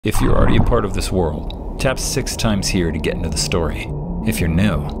If you're already a part of this world, tap 6 times here to get into the story. If you're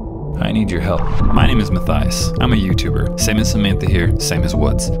new, I need your help. My name is Matthias. I'm a YouTuber. Same as Samantha here, same as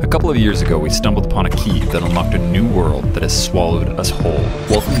Woods. A couple of years ago, we stumbled upon a key that unlocked a new world that has swallowed us whole.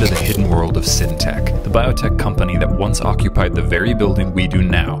 Welcome to the hidden world of Syntech, the biotech company that once occupied the very building we do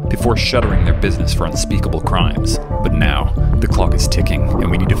now, before shuttering their business for unspeakable crimes. But now, the clock is ticking, and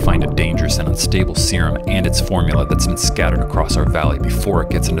we need to find a dangerous and unstable serum and its formula that's been scattered across our valley before it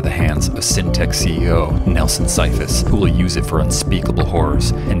gets into the hands of Syntech CEO, Nelson Cyphus, who will use it for unspeakable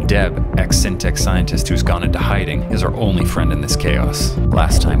horrors. And Deb, ex-Syntech scientist who's gone into hiding, is our only friend in this chaos.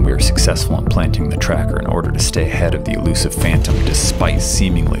 Last time we were successful in planting the tracker in order to stay ahead of the elusive Phantom despite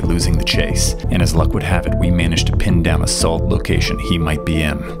seemingly losing the chase. And as luck would have it, we managed to pin down a solid location he might be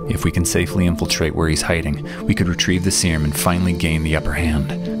in. If we can safely infiltrate where he's hiding, we could retrieve the serum and finally gain the upper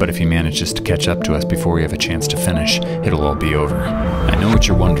hand. But if he manages to catch up to us before we have a chance to finish, it'll all be over. I know what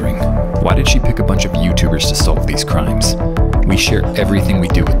you're wondering. Why did she pick a bunch of YouTubers to solve these crimes? We share everything we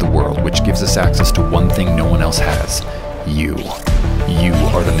do with the world, which gives us access to one thing no one else has. You. You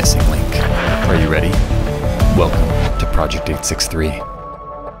are the missing link. Are you ready? Welcome to Project 863.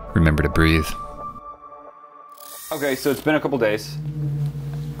 Remember to breathe. Okay, so it's been a couple days.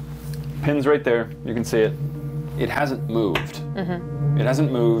 Pin's right there, you can see it. It hasn't moved. It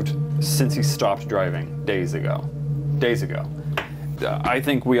hasn't moved since he stopped driving days ago. I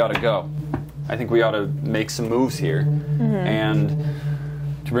think we ought to go. I think we ought to make some moves here. And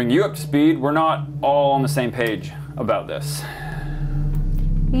to bring you up to speed, we're not all on the same page about this.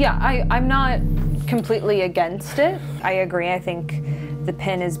 Yeah, I'm not completely against it. I agree. I think the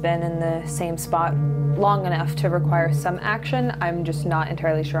pin has been in the same spot long enough to require some action. I'm just not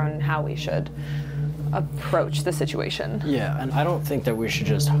entirely sure on how we should approach the situation. Yeah, and I don't think that we should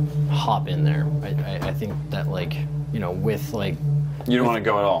just hop in there. I think that, like, you know, with like... You don't want to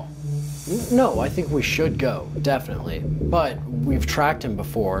go at all? No, I think we should go, definitely. But we've tracked him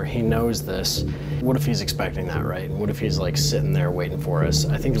before, he knows this. What if he's expecting that, right? What if he's like sitting there waiting for us?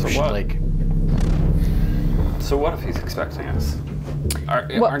 I think we should like... So what if he's expecting us?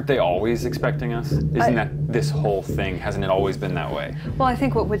 Aren't they always expecting us? Isn't that this whole thing, hasn't it always been that way? Well, I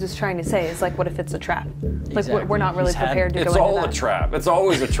think what we're just trying to say is, like, what if it's a trap? Like, Exactly. we're not really prepared to go into that. It's all a trap. It's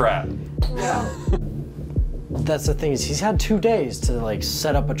always a trap. That's the thing, is he's had 2 days to like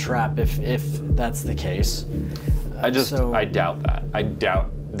set up a trap if that's the case. I doubt that. I doubt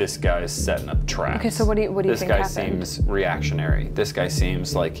this guy is setting up traps. Okay, so what do you think This guy happened? seems reactionary. This guy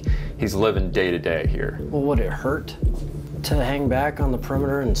seems like he's living day to day here. Well, would it hurt to hang back on the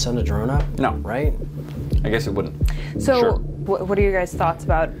perimeter and send a drone up? No. Right? I guess it wouldn't. So, Sure. what are your guys' thoughts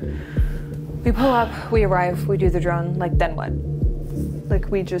about, we pull up, we arrive, we do the drone, like, then what? Like,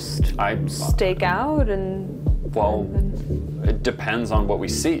 we just stake out and... Well, it depends on what we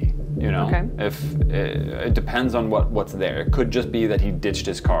see, you know? Okay. If it depends on what's there. It could just be that he ditched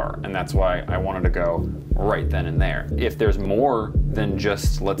his car, and that's why I wanted to go right then and there. If there's more than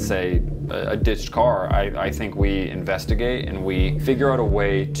just, let's say, a ditched car, I think we investigate and we figure out a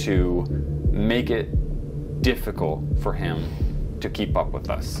way to make it difficult for him to keep up with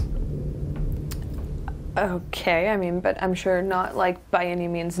us. Okay, I mean, but I'm sure not, like, by any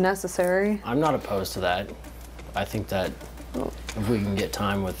means necessary. I'm not opposed to that. I think that if we can get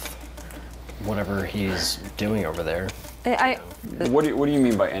time with whatever he's doing over there. What do you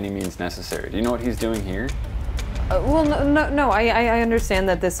mean by any means necessary? Do you know what he's doing here? Well, no. I understand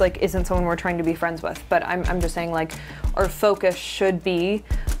that this, like, isn't someone we're trying to be friends with, but I'm just saying, like, our focus should be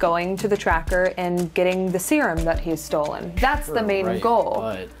going to the tracker and getting the serum that he's stolen. That's the main goal.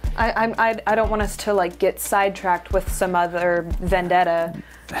 But I don't want us to, like, get sidetracked with some other vendetta.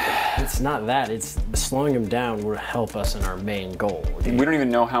 it's not that. It's slowing him down will help us in our main goal. We don't even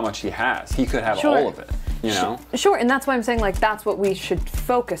know how much he has. He could have all of it, you know? Sure, and that's why I'm saying, like, that's what we should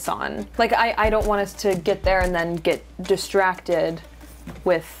focus on. Like, I don't want us to get there and then get distracted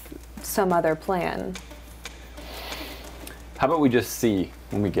with some other plan. How about we just see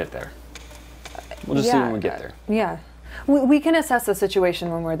when we get there? We'll just see when we get there. Yeah. We can assess the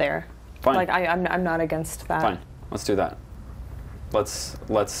situation when we're there. Fine. Like, I'm not against that. Fine. Let's do that. Let's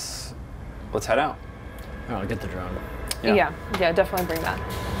head out. Oh, I'll get the drone. Yeah, definitely bring that.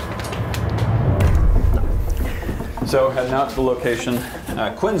 So heading out to the location.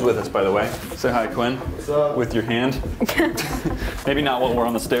 Quinn's with us, by the way. Say hi, Quinn. What's up? With your hand. Maybe not while we're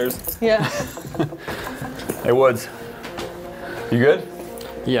on the stairs. Yeah. Hey, Woods. You good?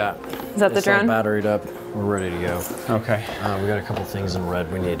 Yeah. Is that the It's all drone? batteried up. We're ready to go. Okay. We got a couple things in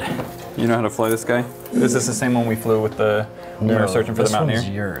red we need. You know how to fly this guy? Is this the same one we flew with the... when we were searching for the Mountaineer? This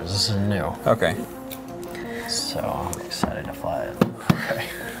one's yours. This is new. Okay. So I'm excited to fly it. Okay.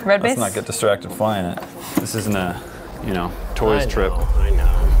 Red base? Let's not get distracted flying it. This isn't a, you know, toys trip. I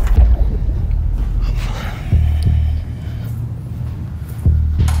know.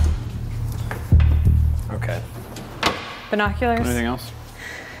 Okay. Binoculars? Anything else?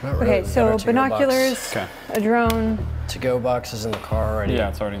 Not really. Okay, We got so our to-go binoculars, box. Okay. a drone. To-go box is in the car already. Yeah,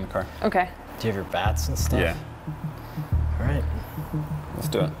 it's already in the car. Okay, Do you have your bats and stuff? Yeah. All right. Let's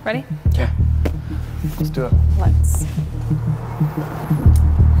do it. ready? Yeah. Let's do it. Let's.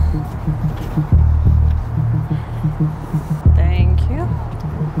 Thank you.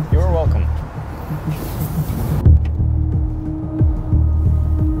 You're welcome.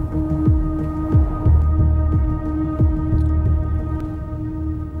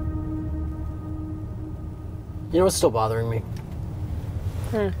 You know what's still bothering me?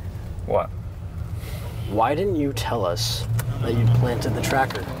 What? Why didn't you tell us that you'd planted the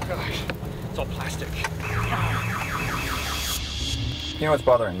tracker? Gosh, it's all plastic. You know what's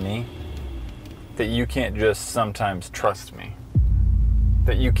bothering me? That you can't just sometimes trust me.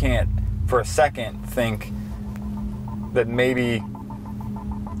 That you can't, for a second, think that maybe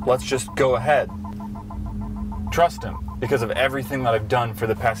let's just go ahead. Trust him because of everything that I've done for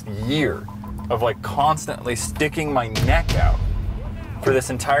the past year of like constantly sticking my neck out for this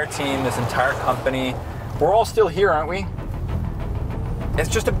entire team, this entire company. We're all still here, aren't we? It's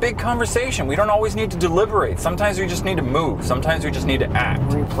just a big conversation. We don't always need to deliberate. Sometimes we just need to move. Sometimes we just need to act.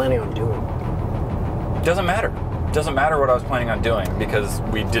 What are you planning on doing? It doesn't matter. It doesn't matter what I was planning on doing because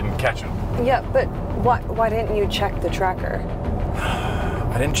we didn't catch him. Yeah, but why didn't you check the tracker?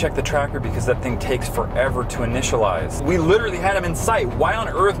 I didn't check the tracker because that thing takes forever to initialize. We literally had him in sight. Why on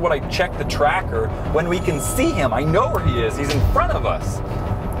earth would I check the tracker when we can see him? I know where he is. He's in front of us.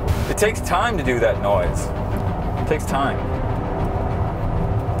 It takes time to do that noise. It takes time.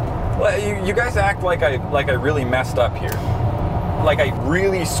 Well, you guys act like I really messed up here. Like I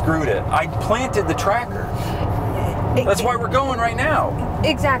really screwed it. I planted the tracker. That's why we're going right now.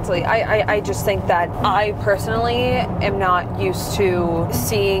 Exactly. I just think that I personally am not used to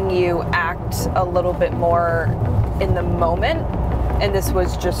seeing you act a little bit more in the moment. And this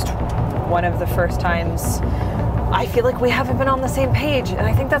was just one of the first times I feel like we haven't been on the same page. And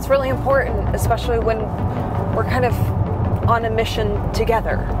I think that's really important, especially when we're kind of on a mission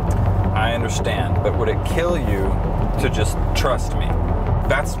together. I understand, but would it kill you to just trust me?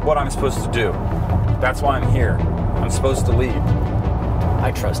 That's what I'm supposed to do. That's why I'm here. I'm supposed to lead.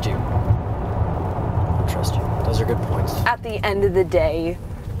 I trust you. I trust you. Those are good points. At the end of the day,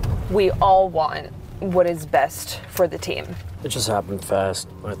 we all want what is best for the team. It just happened fast.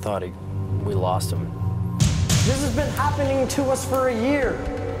 I thought we lost him. This has been happening to us for a year.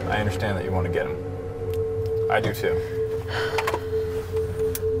 I understand that you want to get him. I do too.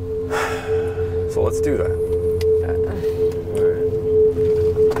 So let's do that.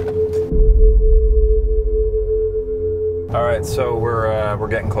 All right, so we're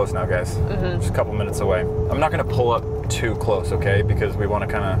getting close now, guys. Just a couple minutes away. I'm not gonna pull up too close, okay? Because we want to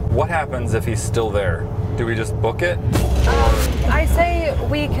kind of. What happens if he's still there? Do we just book it? I say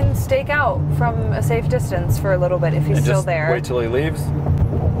we can stake out from a safe distance for a little bit if he's And still just there. wait till he leaves?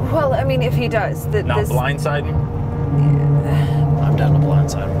 Well, I mean, if he does. Not blindside him? I'm down to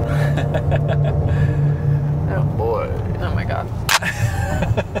blindside him. Oh boy. Oh my god.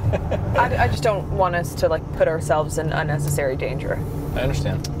 I just don't want us to like put ourselves in unnecessary danger. I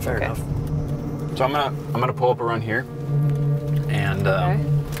understand. Fair Okay. enough. So I'm gonna pull up around here, and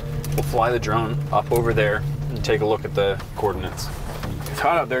we'll fly the drone up over there and take a look at the coordinates. It's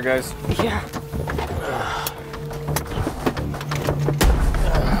hot out there, guys. Yeah.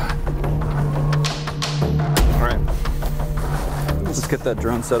 All right, let's get that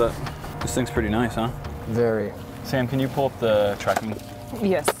drone set up. This thing's pretty nice, huh? Very. Sam, can you pull up the tracking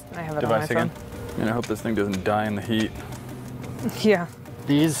Yes, I have it device on my again? And I hope this thing doesn't die in the heat. phone. Yeah.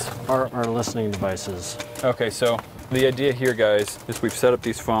 These are our listening devices. Okay, so the idea here, guys, is we've set up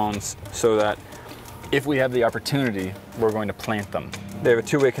these phones so that if we have the opportunity, we're going to plant them. They have a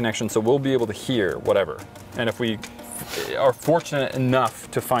two-way connection, so we'll be able to hear whatever. And if we are fortunate enough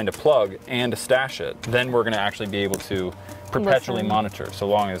to find a plug and to stash it, then we're going to actually be able to perpetually Listen. monitor, so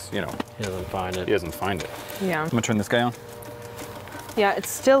long as, you know, He doesn't find it. he doesn't find it. Yeah. I'm going to turn this guy on. Yeah, it's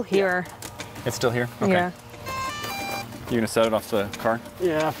still here. It's still here? Okay. Yeah. You going to set it off the car?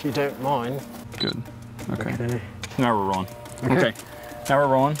 Yeah, if you don't mind. Good. Okay. Okay. Now we're rolling. Okay. Now we're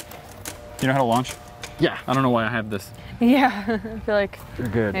rolling. You know how to launch? Yeah. I don't know why I have this. Yeah. I feel like You're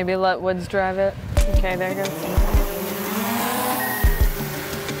good. maybe let Woods drive it. Okay, there it goes.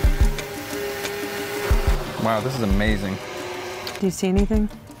 Wow, this is amazing. Do you see anything?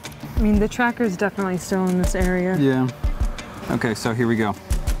 I mean, the tracker's definitely still in this area. Yeah. Okay, so here we go.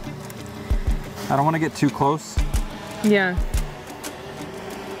 I don't want to get too close. Yeah.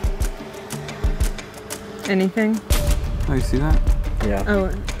 Anything? Oh, you see that? Yeah.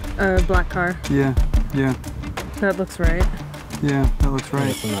 Oh, a black car. Yeah, yeah, That looks right. yeah, that looks right.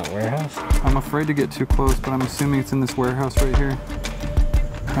 It's in that warehouse? I'm afraid to get too close, but I'm assuming it's in this warehouse right here.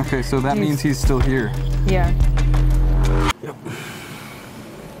 Okay, so that means he's still here. Yeah. Yep.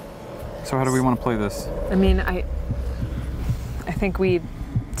 So how do we want to play this? I mean, I think we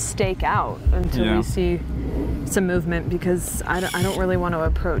stake out until we see some movement, because I don't really want to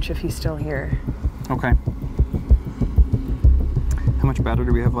approach if he's still here. Okay. How much battery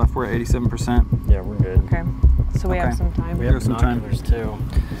do we have left? We're at 87%. Yeah, we're good. Okay. So we have Okay. some time. We have some time. binoculars too.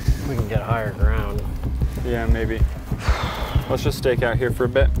 We can get higher ground. Yeah, maybe. Let's just stake out here for a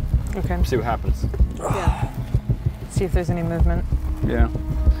bit. Okay. See what happens. Yeah. See if there's any movement. Yeah.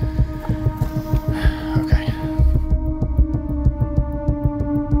 Okay.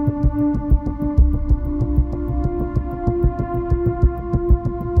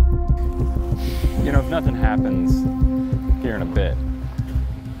 You know, if nothing happens here in a bit,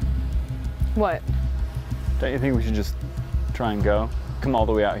 What? don't you think we should just try and go? Come all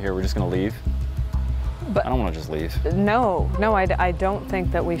the way out here, we're just gonna leave? But I don't wanna just leave. no, I don't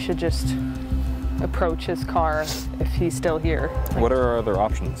think that we should just approach his car if he's still here. What are our other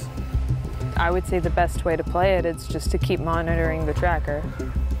options? I would say the best way to play it is just to keep monitoring the tracker.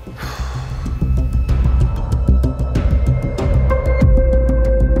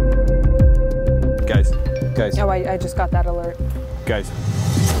 Guys, Oh, I just got that alert. guys.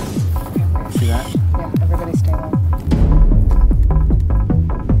 See that? Yeah, everybody stay low.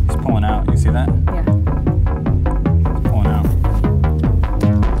 He's pulling out. You see that? Yeah. Pulling out.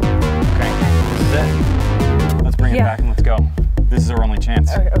 Okay, this is it. Let's bring it Yeah. back and let's go. This is our only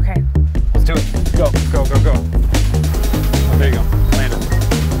chance. Okay. Let's do it. Go, go, go, go. Oh, there you go. Land it.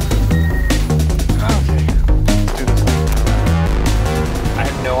 Okay. Let's do this. I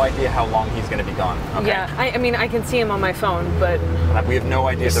have no idea how long he's going to be gone. Okay. Yeah, I mean, I can see him on my phone, but We have no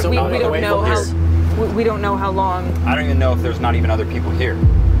idea. There's still we not not another don't know people how here. we don't know how long. I don't even know if there's not even other people here.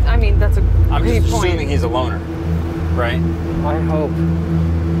 I mean, that's a I'm great just point. assuming he's a loner, right? I hope.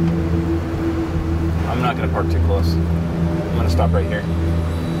 I'm not going to park too close. I'm going to stop right here.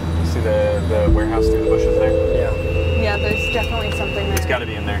 You see the warehouse through the bushes there? Yeah. Yeah, there's definitely something there. It's got to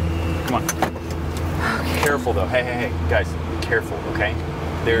be in there. Come on. Careful though. Hey, guys, careful, okay?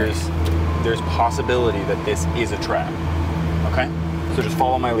 There's possibility that this is a trap. Okay? So just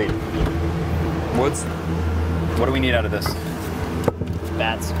follow my lead. Woods, what do we need out of this?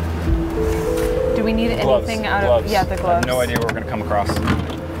 Bats. Do we need Gloves. anything out gloves. of? Yeah, the I gloves. have no idea what we're gonna come across.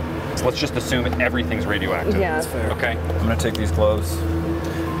 So let's just assume everything's radioactive. Yeah. That's fair. Okay. I'm gonna take these gloves.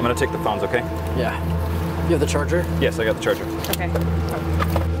 I'm gonna take the phones, okay? Yeah. You have the charger? Yes, I got the charger. Okay.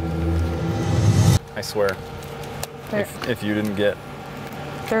 I swear. They're, If you didn't get,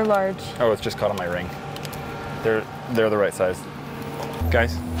 they're large. oh, it's just caught on my ring. They're the right size.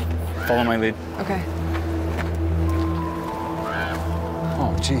 Guys, follow my lead. Okay.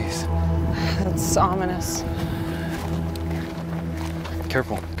 Oh, jeez. That's ominous.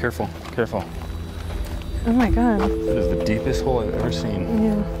 Careful, careful, careful. Oh my god. That is the deepest hole I've ever seen.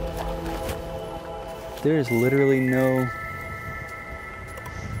 Yeah. There is literally no...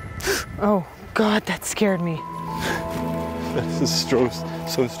 Oh god, that scared me. This is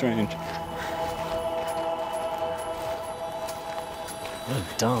so strange. What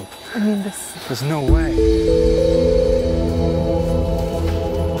a dump. I mean, this. There's no way.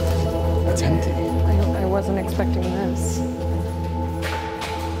 It's empty. I wasn't expecting this.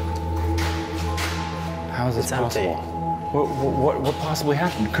 How is this It's empty. possible? What possibly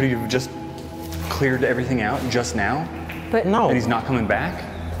happened? Could he have just cleared everything out just now? But No. And he's not coming back?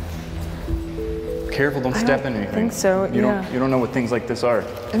 Careful, don't I step don't in anything. think so, You yeah. don't know what things like this are.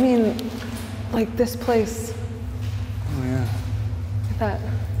 I mean, like this place. Oh yeah. Look at that.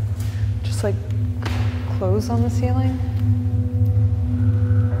 Just like clothes on the ceiling.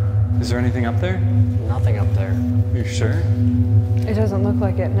 Is there anything up there? Nothing up there. Are you sure? It doesn't look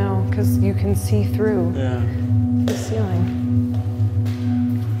like it, no, because you can see through Yeah. the ceiling.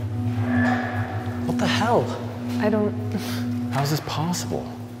 What the hell? I don't How is this possible?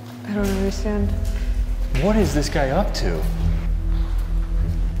 understand. What is this guy up to?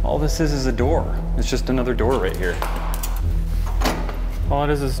 All this is a door. It's just another door right here. All it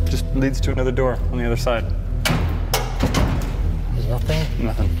is just leads to another door on the other side. There's nothing?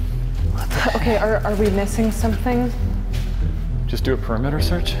 Nothing. Okay, are we missing something? Just do a perimeter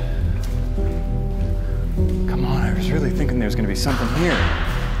search? Come on, I was really thinking there was gonna be something here.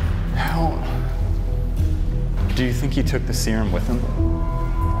 How? Do you think he took the serum with him?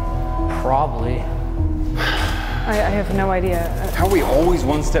 Probably. I have no idea. How are we always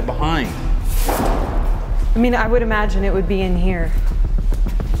one step behind? I mean, I would imagine it would be in here.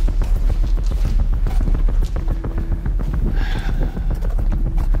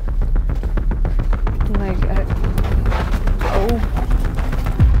 Like, oh.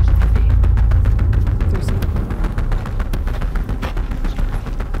 There's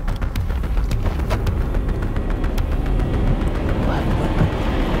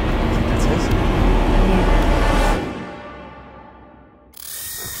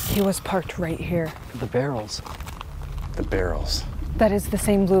He was parked right here. The barrels. The barrels. That is the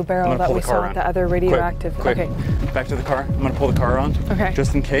same blue barrel that we saw with the other radioactive. Quick. Okay. Back to the car. I'm gonna pull the car on. Okay.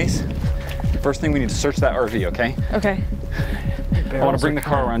 Just in case. First thing, we need to search that RV, okay? Okay. I want to bring the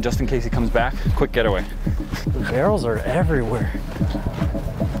car around just in case he comes back. Quick getaway. The barrels are everywhere.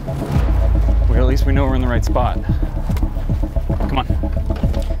 Well, at least we know we're in the right spot. Come on.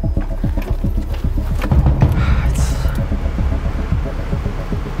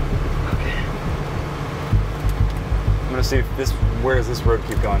 I'm gonna see if this, where does this road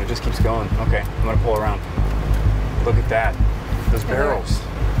keep going? It just keeps going. Okay, I'm gonna pull around. Look at that. Those barrels.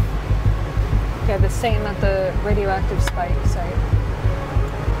 Yeah, the same at the radioactive spike site.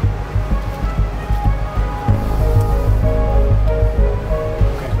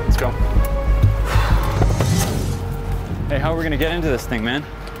 Okay, let's go. Hey, how are we gonna get into this thing, man?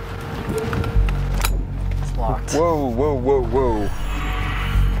 It's locked. Whoa, whoa, whoa, whoa.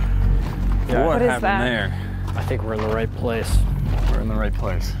 Yeah. What is happened that? there? I think we're in the right place. We're in the right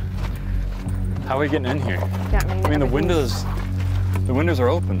place. How are we getting in here? Yeah, I mean, the windows are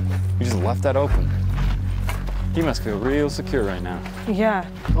open. You just left that open. He must feel real secure right now. Yeah.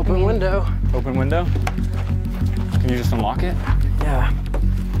 Open window. Open window? Can you just unlock it? Yeah.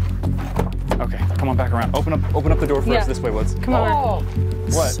 Okay, come on back around. Open up the door for Yeah. us this way, Woods. Come on. Oh,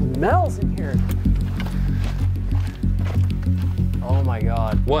 What? smells in here. Oh my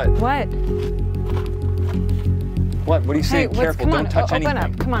God. What? What? What? What are you Hey, saying? Woods, Careful, come on. don't touch Open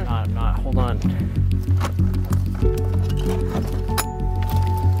anything. up. Come on. Not, hold on.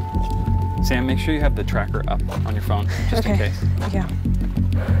 Sam, make sure you have the tracker up on your phone, just in case. Yeah.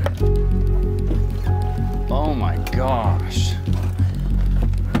 Oh my gosh.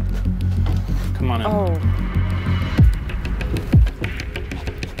 Come on in. Oh.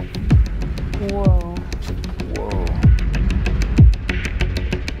 Whoa. Whoa.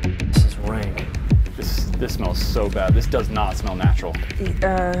 This is rank. This smells so bad. This does not smell natural.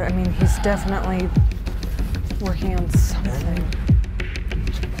 I mean, he's definitely working on something.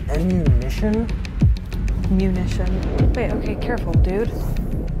 Ammunition? Munition. Wait, okay, careful, dude.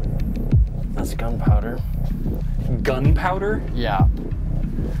 That's gunpowder. Gunpowder? Yeah.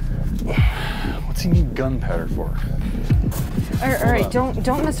 What's he need gunpowder for? All right,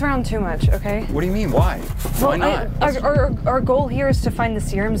 don't mess around too much, okay? What do you mean? Why? Why not? Our goal here is to find the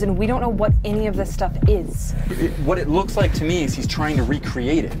serums, and we don't know what any of this stuff is. What it looks like to me is he's trying to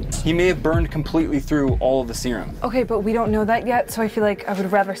recreate it. He may have burned completely through all of the serum. Okay, but we don't know that yet, so I feel like I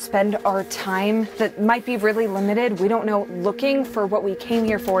would rather spend our time that might be really limited, we don't know, looking for what we came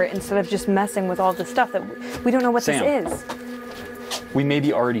here for instead of just messing with all the stuff that we don't know what Sam, this is. We may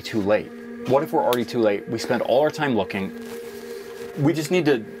be already too late. What if we're already too late? We spend all our time looking. We just need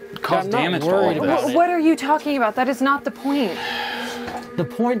to cause I'm not damage to all worried of about this. it. What are you talking about? That is not the point. The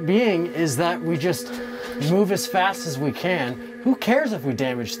point being is that we just move as fast as we can. Who cares if we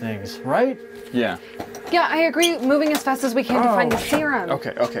damage things, right? Yeah. Yeah, I agree, moving as fast as we can to find the serum.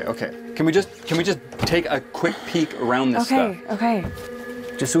 Okay. Can we just take a quick peek around this stuff? Okay.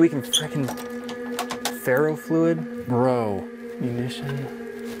 Just so we can frickin' ferrofluid? Bro. Munition?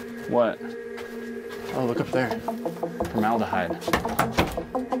 What? Oh, look up there. Formaldehyde.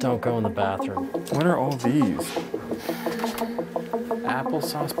 Don't go in the bathroom. What are all these?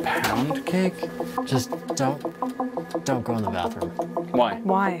 Applesauce pound cake? Just don't go in the bathroom. Why?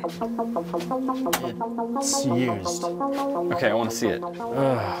 Why? It's used. Okay, I want to see it.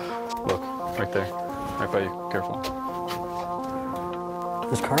 Ugh. Look, right there. Right by you. Careful.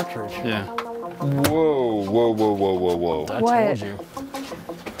 This cartridge. Yeah. Whoa. I What? told you.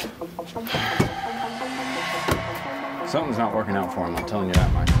 Something's not working out for him, I'm telling you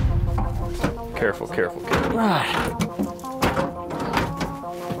that much. Careful.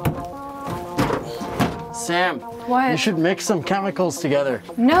 Sam. What? You should mix some chemicals together.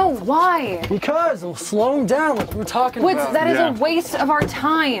 No, why? Because it'll slow them down like we were talking Woods, about. that is Yeah. a waste of our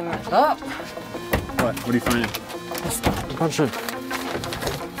time. Up. What are you finding? A bunch of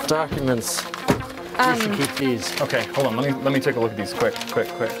documents. You should keep these. Okay, hold on. Let me take a look at these. Quick.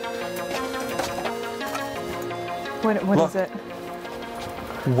 What Look. is it?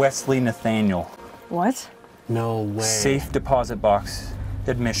 Wesley Nathaniel. What? No way. Safe deposit box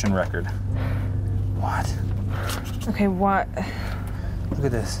admission record. What? Okay, what? Look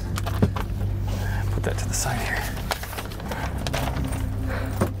at this. Put that to the side here.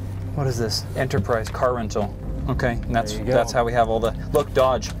 What is this? Enterprise car rental. Okay, and that's how we have all the. Look,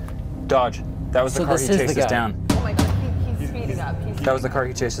 Dodge. That was the car he chased us down. Oh my God, he's speeding up. That was the car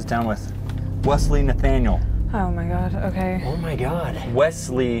he chased us down with. Wesley Nathaniel. Oh my God. Okay. Oh my God.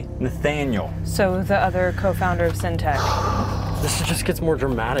 Wesley Nathaniel. So the other co-founder of Syntech. This just gets more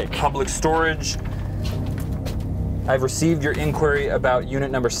dramatic. Public storage. I've received your inquiry about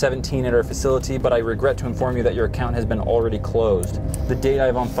unit number 17 at our facility, but I regret to inform you that your account has been already closed. The date I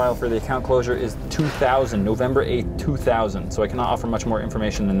have on file for the account closure is 2000, November 8th, 2000, so I cannot offer much more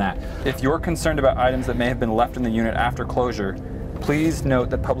information than that. If you're concerned about items that may have been left in the unit after closure, please note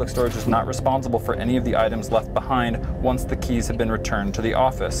that public storage is not responsible for any of the items left behind once the keys have been returned to the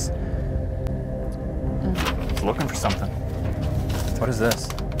office. It's looking for something. What is this?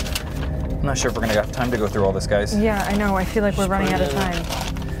 I'm not sure if we're gonna have time to go through all this, guys. Yeah, I know. I feel like we're running out of time.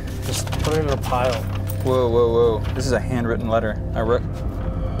 Just put it in a pile. Whoa. This is a handwritten letter. I wrote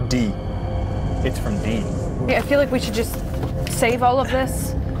D. It's from D. Yeah, I feel like we should just save all of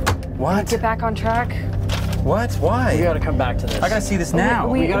this. What? Get back on track. What? Why? We gotta come back to this. I gotta see this now.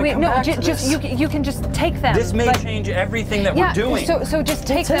 We gotta come back to just this. you can just take them. This may change everything that we're doing. So just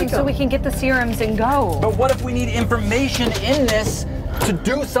take them so we can get the serums and go. But what if we need information in this to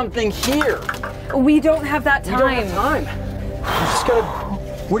do something here? We don't have that time. We don't have time. We just gotta.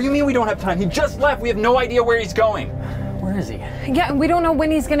 What do you mean we don't have time? He just left. We have no idea where he's going. Where is he? Yeah, and we don't know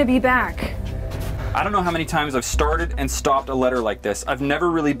when he's gonna be back. I don't know how many times I've started and stopped a letter like this. I've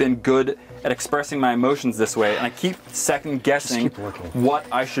never really been good at expressing my emotions this way, and I keep second guessing what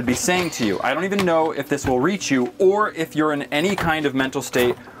I should be saying to you. I don't even know if this will reach you, or if you're in any kind of mental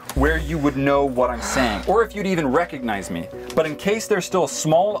state where you would know what I'm saying, or if you'd even recognize me. But in case there's still a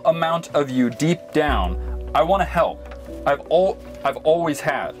small amount of you deep down, I want to help. I've always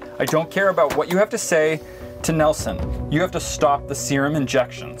had. I don't care about what you have to say to Nelson. You have to stop the serum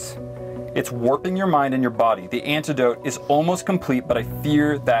injections. It's warping your mind and your body. The antidote is almost complete, but I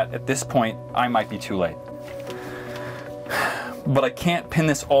fear that at this point, I might be too late. But I can't pin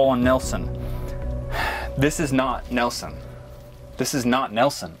this all on Nelson. This is not Nelson. This is not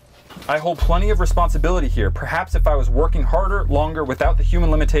Nelson. I hold plenty of responsibility here. Perhaps if I was working harder, longer, without the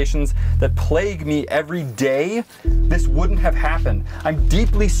human limitations that plague me every day, this wouldn't have happened. I'm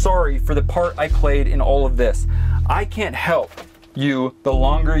deeply sorry for the part I played in all of this. I can't help you the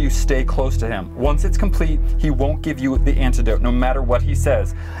longer you stay close to him. Once it's complete, he won't give you the antidote, no matter what he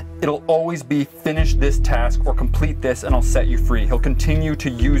says. It'll always be finish this task or complete this and I'll set you free. He'll continue to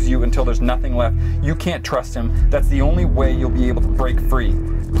use you until there's nothing left. You can't trust him. That's the only way you'll be able to break free.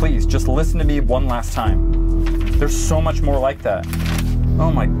 Please, just listen to me one last time. There's so much more like that.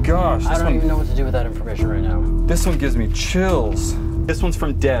 Oh my gosh. I don't even know what to do with that information right now. This one gives me chills. This one's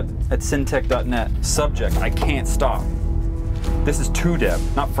from Deb at syntech.net. Subject, I can't stop. This is to Deb,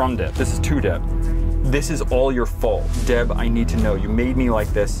 not from Deb. This is to Deb. This is all your fault. Deb, I need to know. You made me like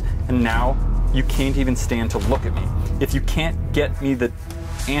this, and now you can't even stand to look at me. If you can't get me the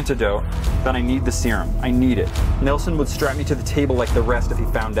antidote, then I need the serum. I need it. Nelson would strap me to the table like the rest if he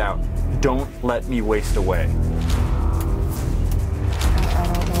found out. Don't let me waste away.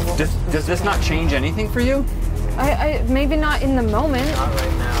 Does this not change anything for you? I maybe not in the moment. Not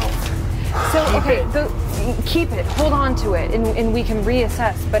right now. So okay, keep it, hold on to it, and we can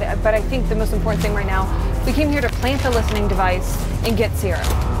reassess. But I think the most important thing right now, we came here to plant the listening device and get serum.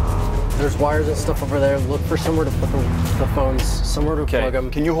 There's wires and stuff over there. Look for somewhere to put the phones, somewhere to plug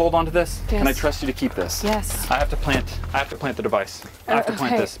them. Can you hold on to this? Yes. Can I trust you to keep this? Yes. I have to plant the device. I have to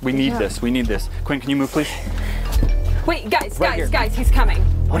plant okay. this. We need this. We need this. Quinn, can you move, please? Wait, guys, Right guys, he's coming.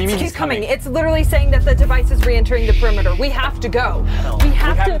 What do you mean he's coming? coming? It's literally saying that the device is re-entering the perimeter. We have to go. We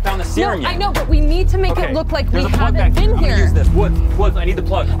haven't found the serum no, yet. I know, but we need to make it look like we haven't been I'm here. gonna use this. Woods, I need the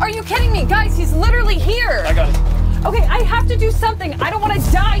plug. Are you kidding me? Guys, he's literally here. I got it. Okay, I have to do something. I don't want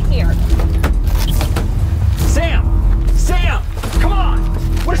to die here. Sam, come on.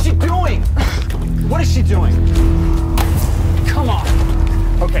 What is she doing? What is she doing? Come on.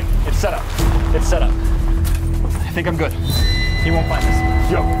 Okay, it's set up. It's set up. I think I'm good. He won't find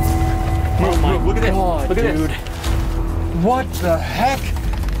us. Yo. Move. Look at this. Look at this. What the heck?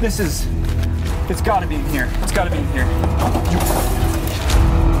 It's gotta be in here. It's gotta be in here.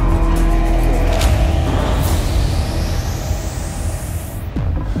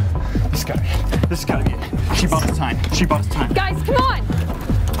 This has gotta be it. She bought us time. Guys, come on.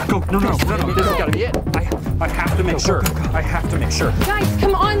 Go. No, this has got to be it. I have to make sure. I have to make sure. Guys,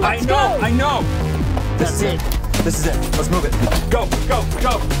 come on, let's go. I know. This is it. This is it. Let's move it. Go. Come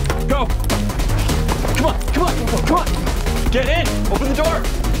on. Get in. Open the door.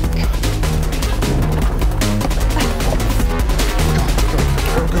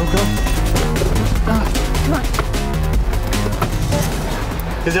 Go. Come on.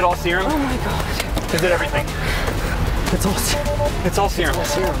 Is it all serum? Oh my God. Is it everything? It's all serum. It's all serum.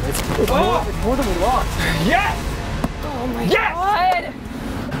 It's more than we lost. Yes! Oh my Yes! God.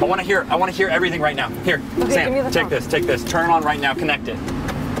 I want to hear everything right now. Here, Okay, Sam, give me the take phone. this. Turn it on right now. Connect it.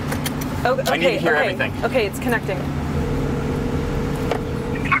 Okay, I need to hear everything. Okay, it's connecting.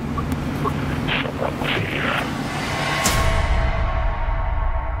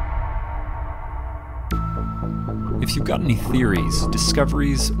 If you've got any theories,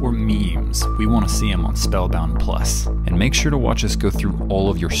 discoveries, or memes, we want to see them on Spellbound Plus. And make sure to watch us go through all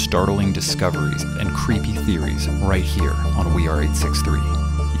of your startling discoveries and creepy theories right here on We Are 863.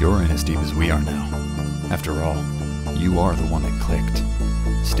 You're in as deep as we are now. After all, you are the one that clicked.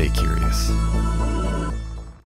 Stay curious.